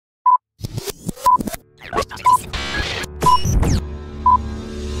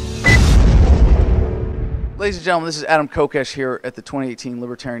Ladies and gentlemen, this is Adam Kokesh here at the 2018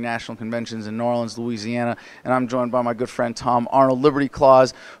 Libertarian National Conventions in New Orleans, Louisiana, and I'm joined by my good friend Tom Arnold, Liberty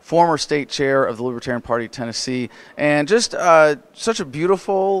Claus, former state chair of the Libertarian Party of Tennessee, and just such a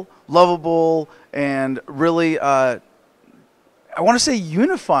beautiful, lovable, and really, I want to say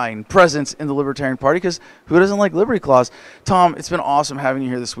unifying presence in the Libertarian Party, because who doesn't like Liberty Claus? Tom, it's been awesome having you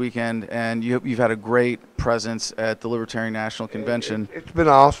here this weekend, and you've had a great presence at the Libertarian National Convention. It's been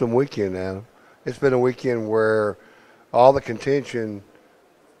an awesome weekend, Adam. It's been a weekend where all the contention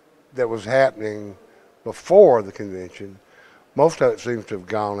that was happening before the convention, most of it seems to have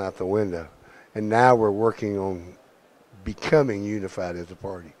gone out the window. And now we're working on becoming unified as a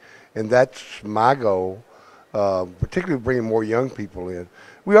party. And that's my goal, particularly bringing more young people in.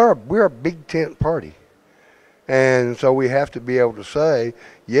 We're a big tent party. And so we have to be able to say,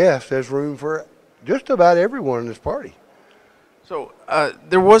 yes, there's room for just about everyone in this party. So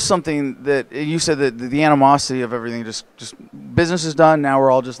there was something that you said, that the animosity of everything, just business is done. Now we're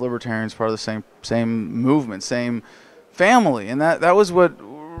all just libertarians, part of the same movement, same family, and that was what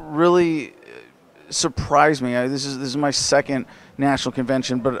really surprised me. This is my second national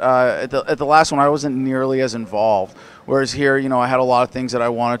convention, but at the last one I wasn't nearly as involved. Whereas here, you know, I had a lot of things that I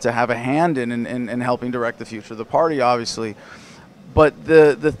wanted to have a hand in helping direct the future of the party, obviously. But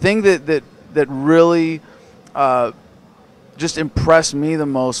the thing that really just impressed me the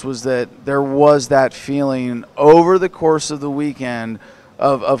most was that there was that feeling over the course of the weekend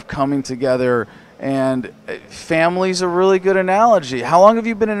of coming together, and family's a really good analogy. How long have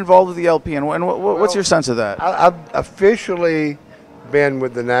you been involved with the LP, and what's your sense of that? I've officially been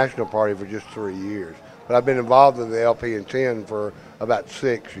with the National Party for just 3 years, but I've been involved in the LP and 10 for about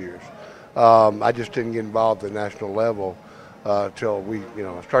 6 years. I just didn't get involved at the national level till we,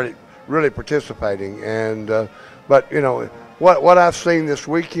 started really participating. And but what I've seen this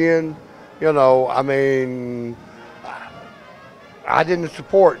weekend, I mean, I didn't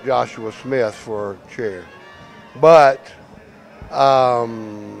support Joshua Smith for chair, but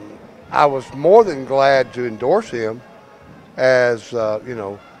I was more than glad to endorse him as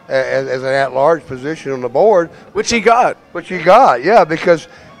as an at-large position on the board, Which he got, yeah, because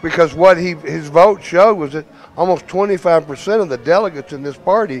what his vote showed was that almost 25% of the delegates in this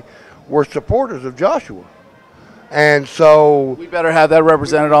party were supporters of Joshua. And so we better have that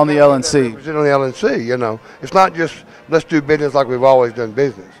represented on the LNC. Represented on the LNC, It's not just let's do business like we've always done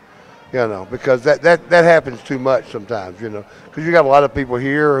business, because that happens too much sometimes, because you got a lot of people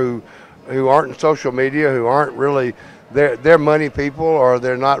here who aren't in social media, who aren't really they're money people, or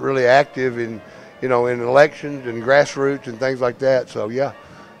they're not really active in in elections and grassroots and things like that. So yeah,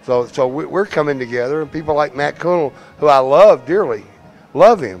 so we're coming together, and people like Matt Kuhnel, who I love dearly,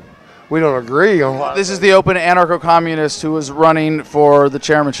 love him. We don't agree on a lot. This is the open anarcho-communist who is running for the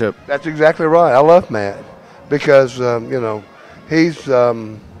chairmanship. That's exactly right. I love Matt because he's a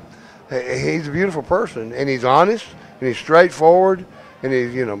beautiful person, and he's honest, and he's straightforward, and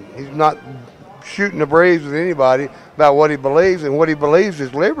he's not shooting the breeze with anybody about what he believes, and what he believes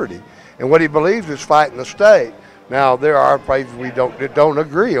is liberty, and what he believes is fighting the state. Now there are places we don't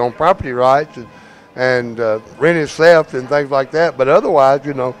agree on property rights and rent and theft and things like that, but otherwise,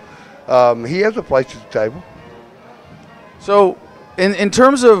 he has a place at the table. So, in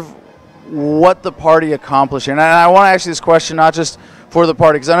terms of what the party accomplished, and I want to ask you this question not just for the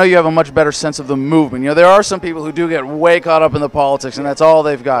party, because I know you have a much better sense of the movement. There are some people who do get way caught up in the politics, and that's all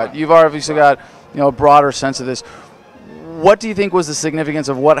they've got. You've obviously got a broader sense of this. What do you think was the significance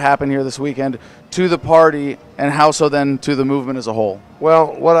of what happened here this weekend to the party, and how so then to the movement as a whole?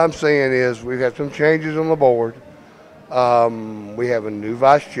 Well, what I'm saying is we've had some changes on the board. We have a new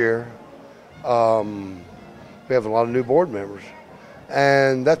vice chair. We have a lot of new board members,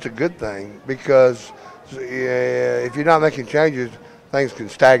 and that's a good thing, because if you're not making changes, things can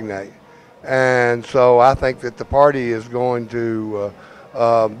stagnate. And so I think that the party is going to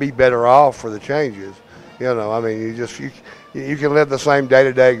be better off for the changes. I mean, you can live the same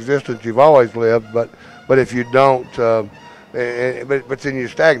day-to-day existence you've always lived, but if you don't, but then you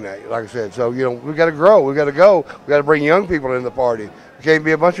stagnate, like I said. So we've got to grow, we've got to go, we've got to bring young people in the party. We can't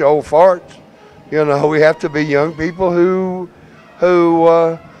be a bunch of old farts. We have to be young people who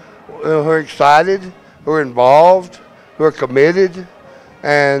are excited, who are involved, who are committed,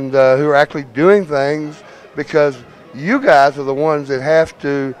 and who are actually doing things, because you guys are the ones that have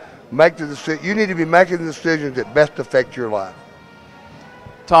to make the decision. You need to be making the decisions that best affect your life.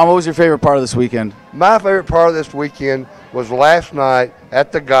 Tom, what was your favorite part of this weekend? My favorite part of this weekend was last night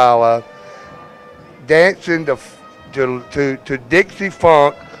at the gala, dancing to Dixie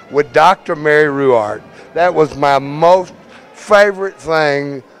Funk with Dr. Mary Ruart. That was my most favorite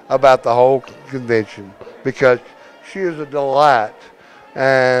thing about the whole convention. because she is a delight,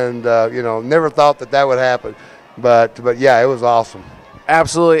 and you know, never thought that would happen, but yeah, it was awesome.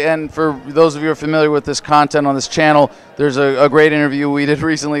 Absolutely, and for those of you who are familiar with this content on this channel, there's a great interview we did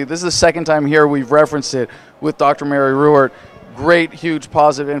recently. This is the second time here we've referenced it with Dr. Mary Ruwart. Great, huge,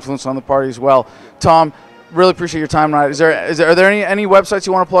 positive influence on the party as well. Tom, really appreciate your time tonight. Are there any websites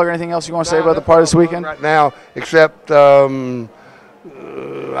you want to plug or anything else you want to say about the party this weekend? Right now, except I'm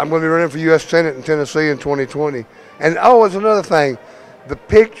going to be running for U.S. Senate in Tennessee in 2020. And it's another thing. The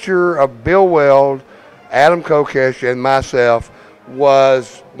picture of Bill Weld, Adam Kokesh, and myself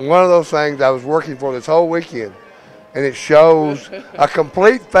was one of those things I was working for this whole weekend, and it shows a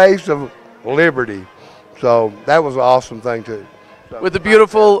complete face of liberty. So that was an awesome thing too. So, with the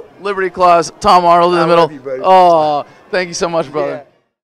beautiful Liberty Clause, Tom Arnold in the middle. Love you, buddy. Oh, thank you so much, brother. Yeah.